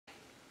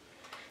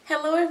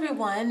Hello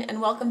everyone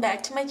and welcome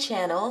back to my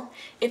channel.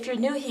 If you're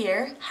new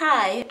here,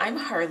 hi, I'm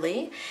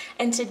Harley,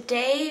 and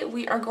today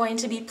we are going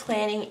to be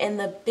planning in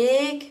the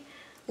Big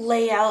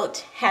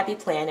Layout Happy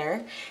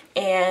Planner,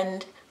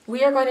 and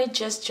we are going to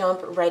just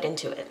jump right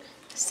into it.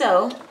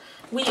 So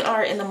we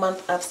are in the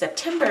month of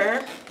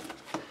September.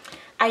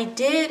 I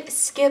did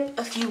skip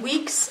a few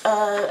weeks.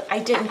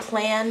 I didn't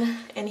plan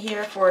in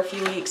here for a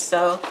few weeks,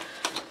 so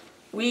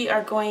we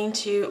are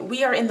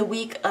in the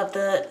week of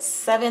the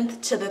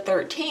 7th to the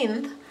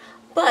 13th.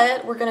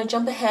 But we're going to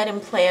jump ahead and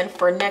plan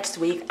for next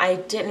week. I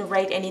didn't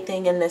write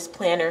anything in this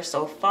planner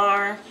so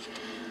far.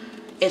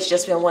 It's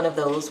just been one of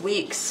those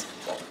weeks.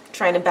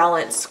 Trying to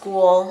balance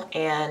school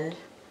and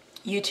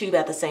YouTube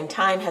at the same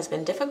time has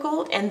been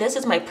difficult. And this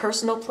is my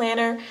personal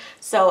planner.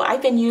 So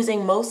I've been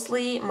using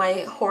mostly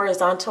my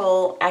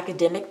horizontal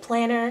academic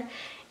planner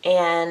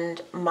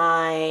and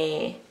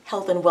my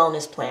health and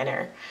wellness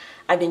planner.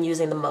 I've been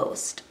using the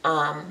most.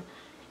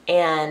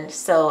 And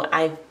so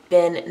I've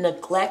been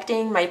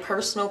neglecting my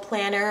personal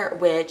planner,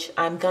 which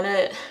I'm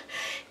gonna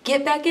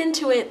get back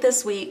into it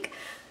this week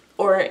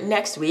or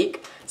next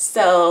week.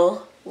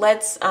 So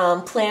let's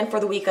plan for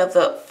the week of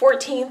the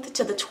 14th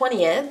to the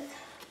 20th.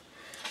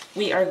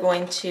 We are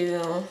going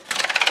to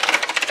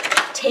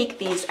take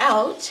these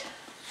out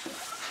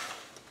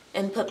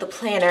and put the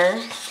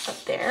planner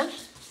up there.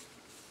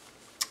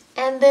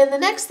 And then the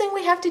next thing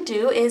we have to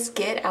do is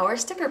get our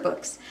sticker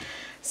books.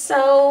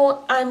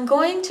 So I'm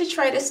going to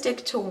try to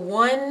stick to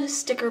one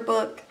sticker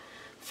book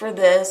for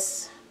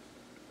this.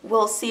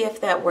 We'll see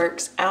if that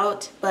works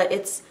out, but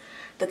it's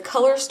the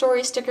Color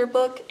Story sticker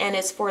book and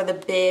it's for the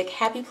Big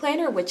Happy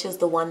Planner, which is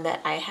the one that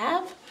I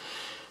have.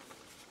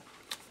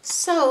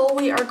 So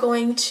we are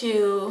going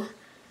to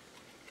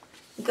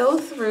go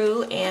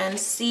through and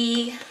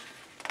see.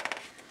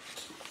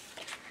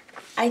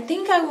 I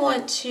think I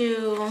want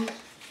to,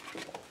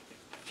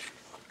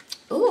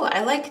 ooh,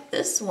 I like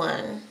this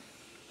one.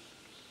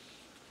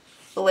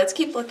 But let's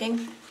keep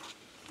looking.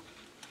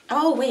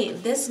 Oh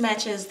wait, this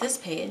matches this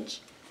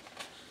page.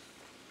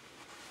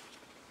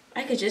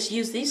 I could just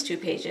use these two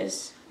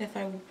pages if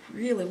I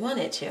really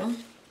wanted to.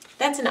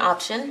 That's an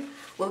option.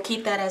 We'll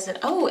keep that as an,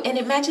 oh, and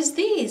it matches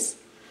these.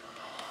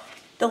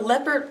 The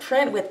leopard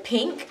print with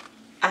pink.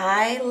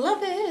 I love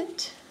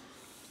it.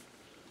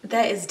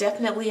 That is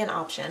definitely an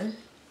option.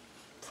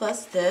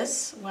 Plus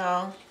this,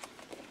 wow.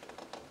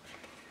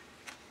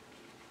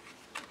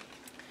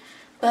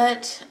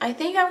 But I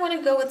think I want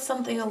to go with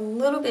something a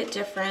little bit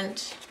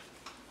different.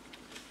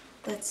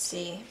 Let's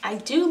see. I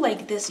do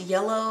like this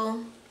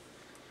yellow,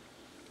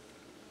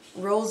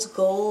 rose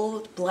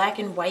gold, black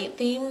and white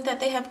theme that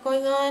they have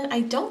going on.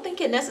 I don't think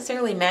it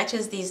necessarily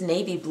matches these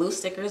navy blue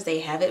stickers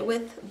they have it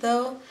with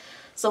though.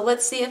 So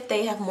let's see if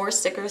they have more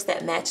stickers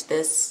that match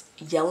this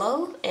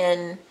yellow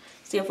and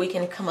see if we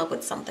can come up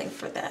with something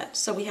for that.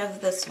 So we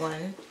have this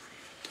one.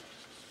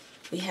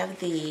 We have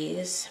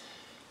these.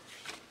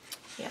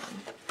 Yeah.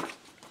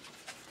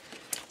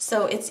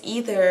 So it's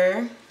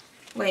either,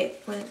 wait,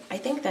 I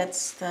think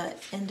that's the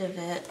end of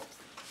it.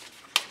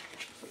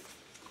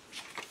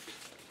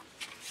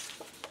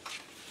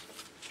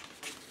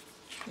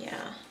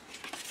 Yeah.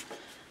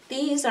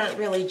 These aren't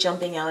really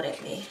jumping out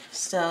at me,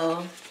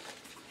 so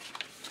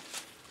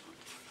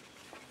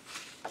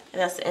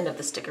that's the end of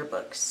the sticker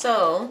book.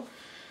 So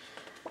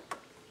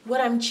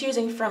what I'm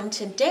choosing from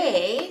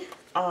today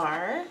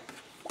are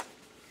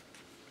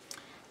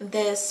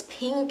this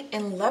pink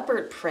and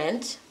leopard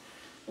print,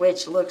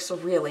 which looks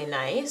really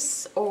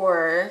nice,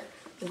 or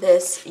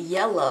this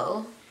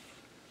yellow,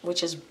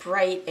 which is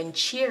bright and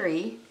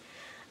cheery,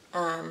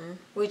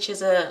 which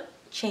is a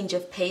change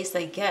of pace,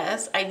 I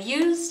guess. I've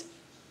used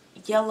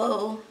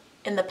yellow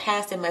in the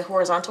past in my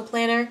horizontal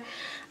planner.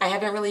 I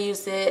haven't really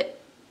used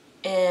it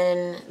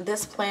in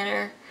this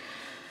planner.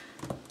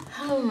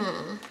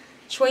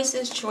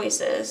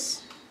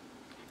 Choices.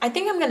 I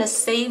think I'm gonna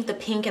save the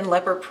pink and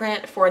leopard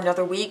print for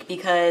another week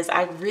because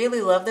I really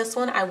love this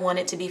one. I want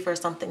it to be for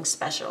something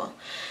special.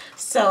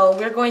 So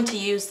we're going to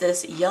use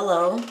this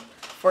yellow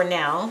for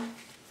now.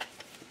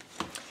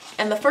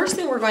 And the first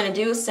thing we're going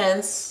to do,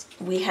 since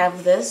we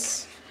have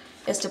this,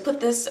 is to put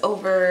this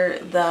over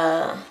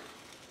the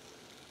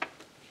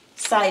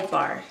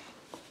sidebar.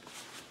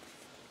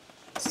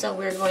 So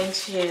we're going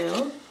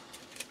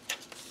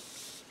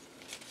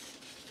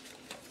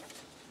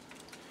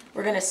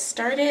to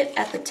start it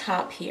at the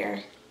top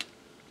here.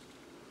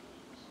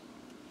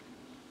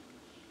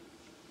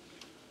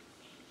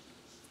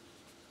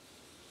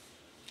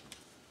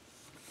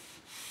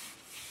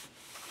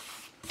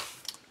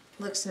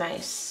 Looks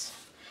nice.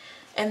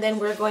 And then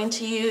we're going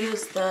to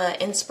use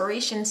the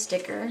inspiration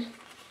sticker.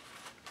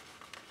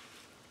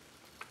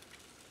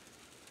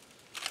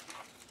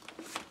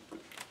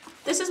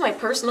 This is my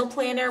personal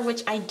planner,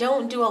 which I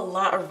don't do a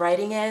lot of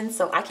writing in,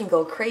 so I can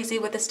go crazy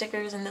with the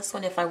stickers in this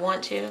one if I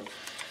want to.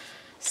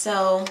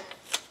 So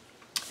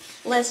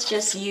let's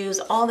just use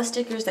all the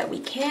stickers that we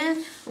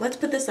can. Let's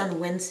put this on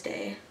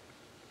Wednesday.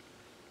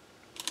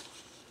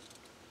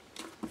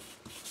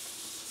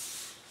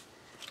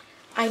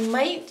 I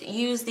might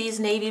use these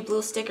navy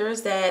blue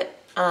stickers that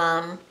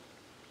are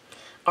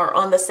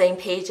on the same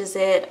page as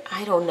it.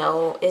 I don't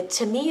know.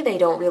 To me, they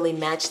don't really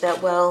match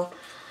that well.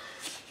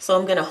 So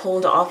I'm gonna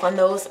hold off on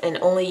those and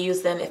only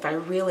use them if I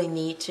really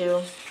need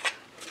to.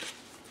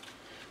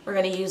 We're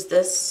gonna use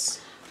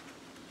this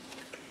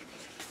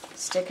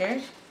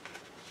sticker.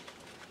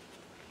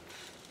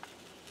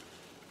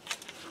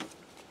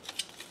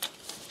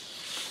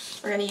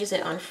 We're gonna use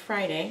it on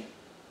Friday.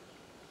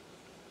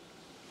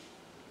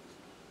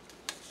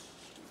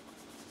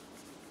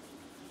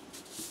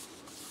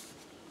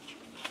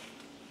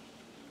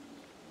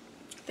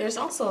 There's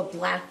also a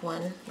black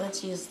one.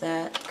 Let's use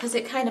that because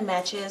it kind of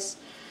matches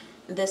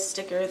this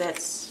sticker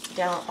that's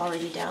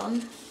already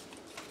down.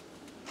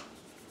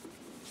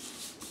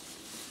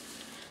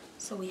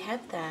 So we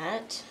have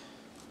that.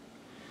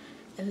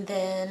 And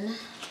then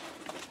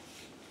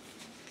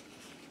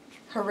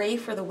Hooray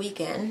for the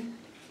Weekend.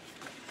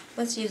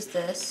 Let's use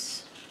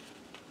this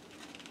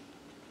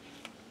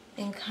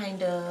and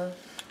kind of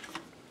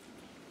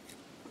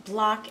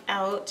block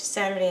out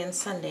Saturday and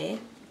Sunday.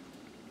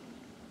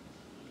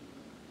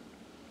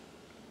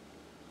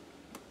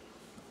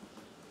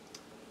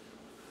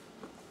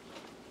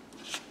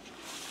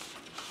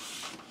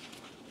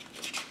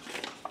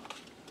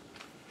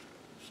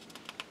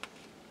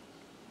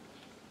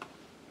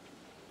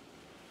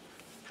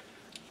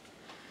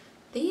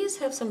 These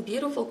have some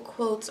beautiful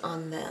quotes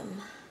on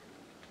them,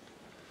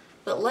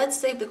 but let's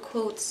save the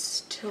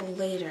quotes till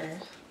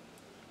later.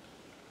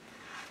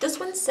 This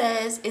one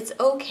says, "It's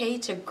okay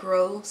to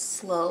grow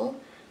slow."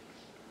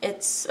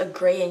 It's a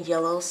gray and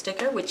yellow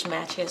sticker, which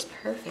matches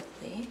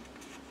perfectly.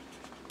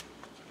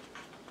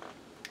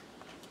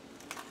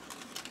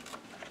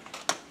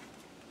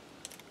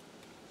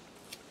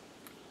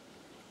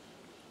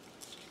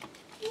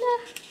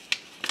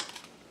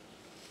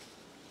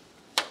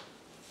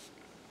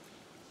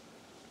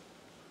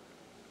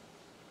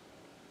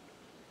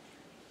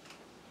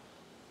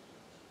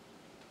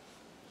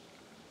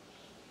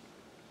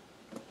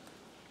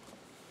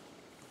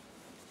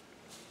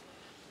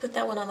 Put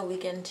that one on the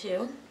weekend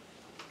too.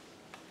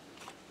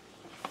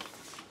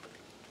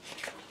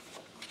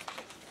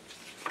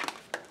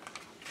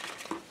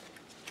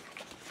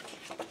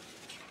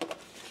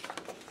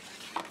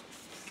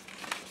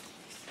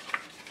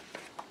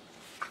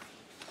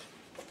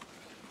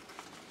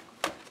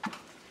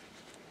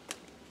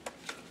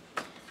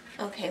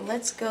 Okay,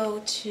 let's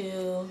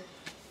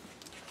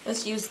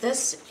use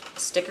this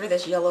sticker,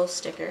 this yellow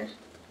sticker.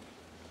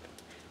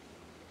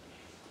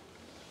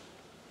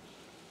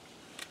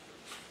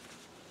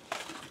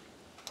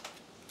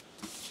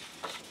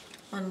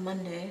 On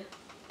Monday.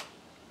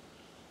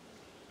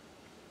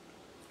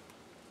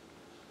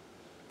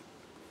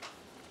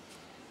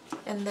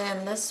 And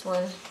then this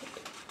one,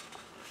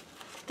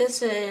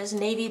 this is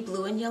navy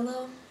blue and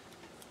yellow.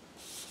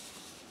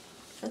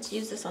 Let's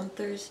use this on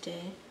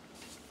Thursday.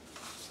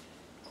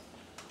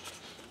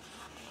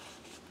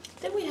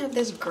 Then we have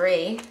this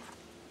gray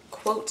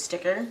quote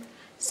sticker. It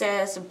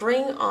says,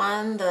 "Bring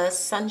on the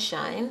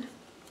sunshine."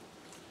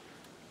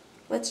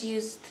 Let's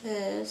use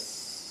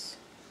this.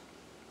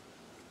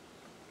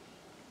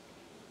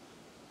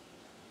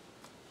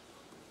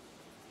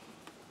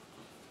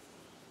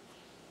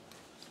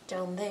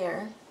 Down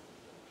there.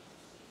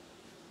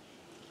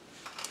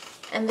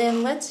 And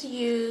then let's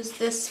use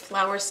this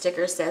flower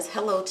sticker. It says,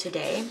 "Hello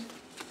today."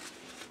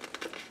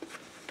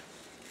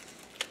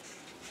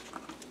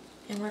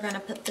 And we're going to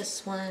put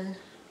this one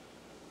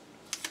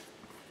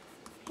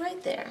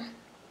right there.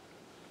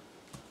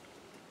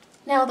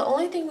 Now the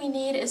only thing we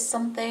need is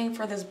something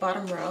for this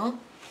bottom row.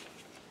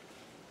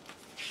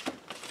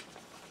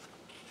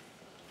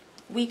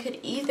 We could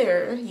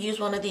either use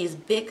one of these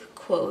big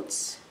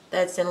quotes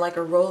that's in like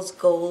a rose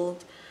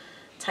gold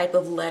type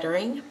of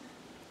lettering,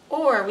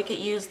 or we could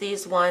use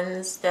these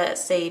ones that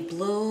say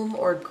bloom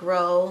or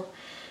grow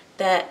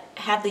that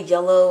have the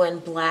yellow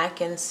and black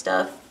and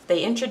stuff.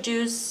 They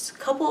introduce a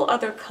couple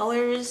other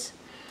colors,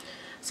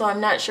 so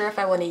I'm not sure if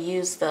I want to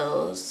use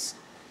those.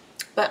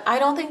 But I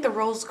don't think the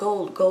rose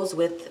gold goes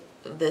with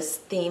this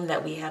theme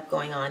that we have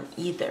going on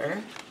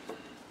either.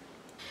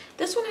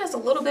 This one has a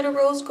little bit of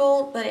rose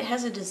gold, but it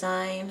has a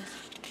design.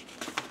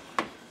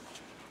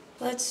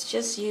 Let's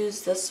just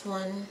use this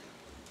one.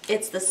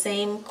 It's the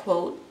same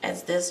quote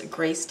as this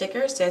gray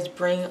sticker. It says,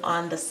 "Bring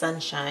on the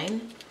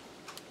sunshine."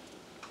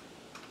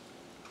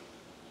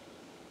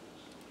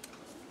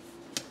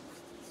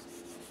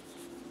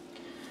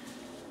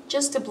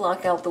 Just to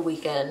block out the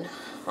weekend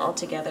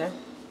altogether.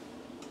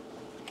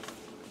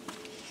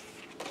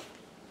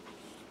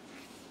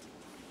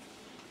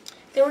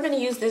 Then we're going to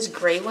use this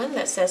gray one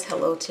that says,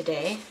 "Hello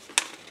today."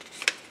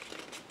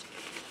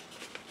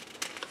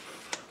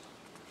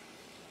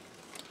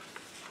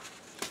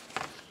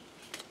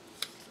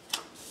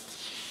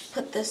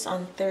 Put this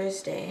on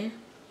Thursday.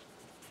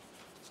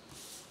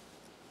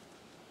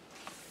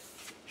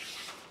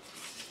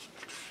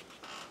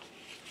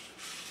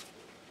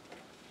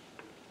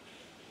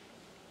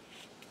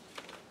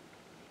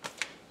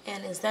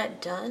 And is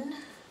that done?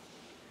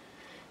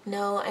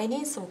 No, I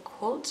need some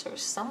quotes or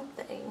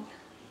something.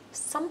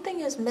 Something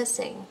is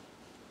missing.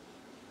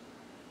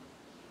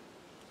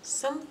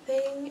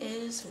 Something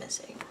is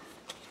missing.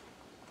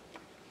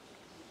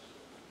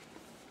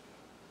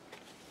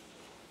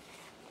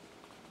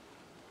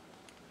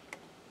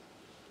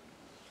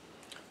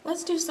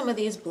 Let's do some of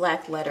these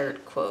black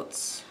lettered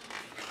quotes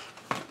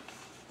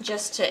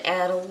just to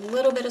add a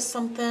little bit of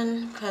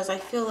something, because I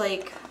feel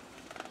like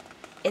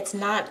it's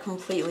not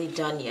completely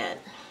done yet.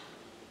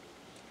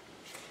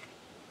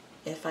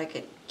 If I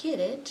could get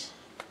it.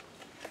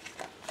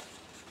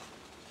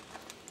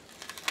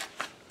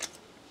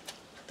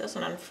 Put this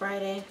one on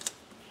Friday.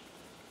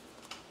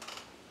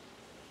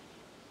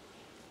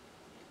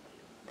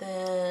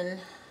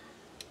 Then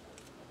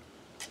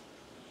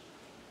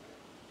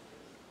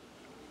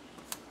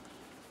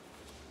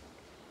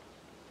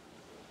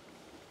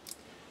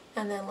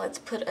let's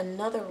put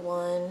another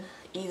one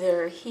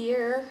either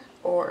here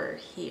or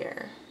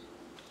here.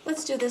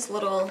 Let's do this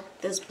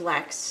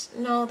black,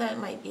 no, that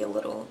might be a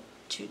little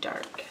too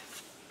dark.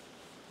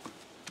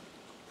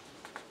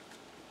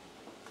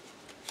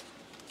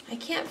 I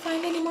can't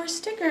find any more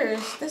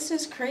stickers. This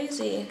is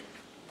crazy.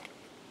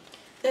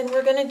 Then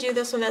we're gonna do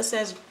this one that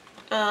says,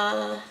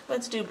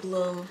 let's do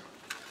Bloom.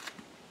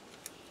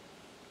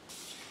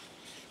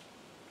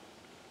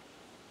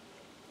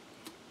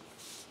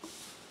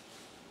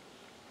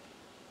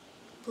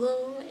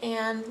 Bloom,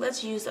 and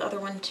let's use the other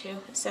one too.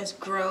 It says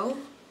Grow.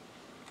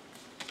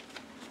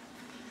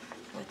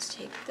 Let's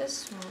take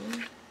this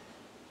one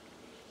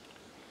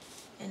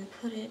and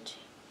put it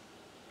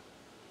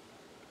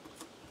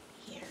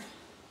here.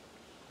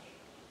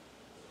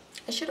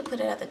 I should have put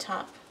it at the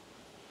top.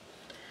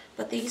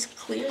 But these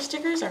clear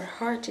stickers are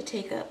hard to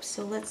take up,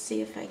 so let's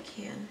see if I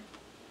can.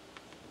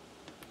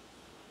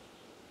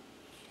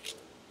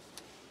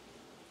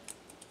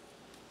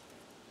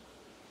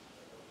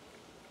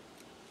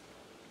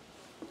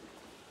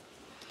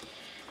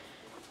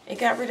 It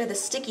got rid of the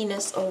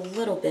stickiness a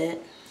little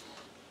bit.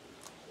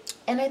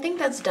 And I think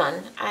that's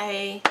done.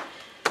 I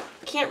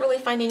can't really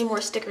find any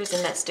more stickers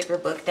in that sticker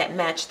book that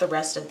match the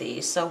rest of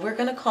these. So we're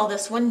gonna call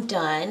this one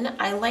done.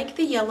 I like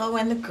the yellow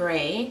and the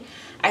gray.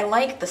 I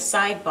like the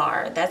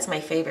sidebar, that's my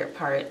favorite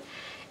part.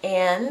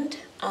 And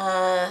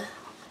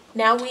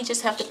now we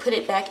just have to put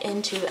it back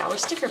into our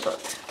sticker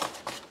book.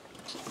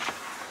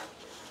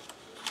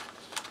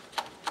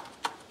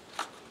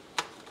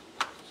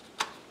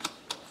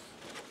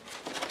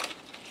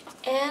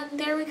 And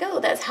there we go.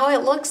 That's how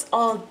it looks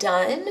all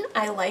done.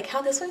 I like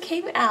how this one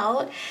came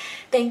out.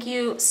 Thank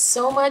you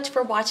so much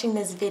for watching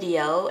this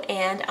video,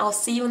 and I'll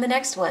see you in the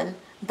next one.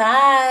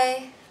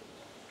 Bye!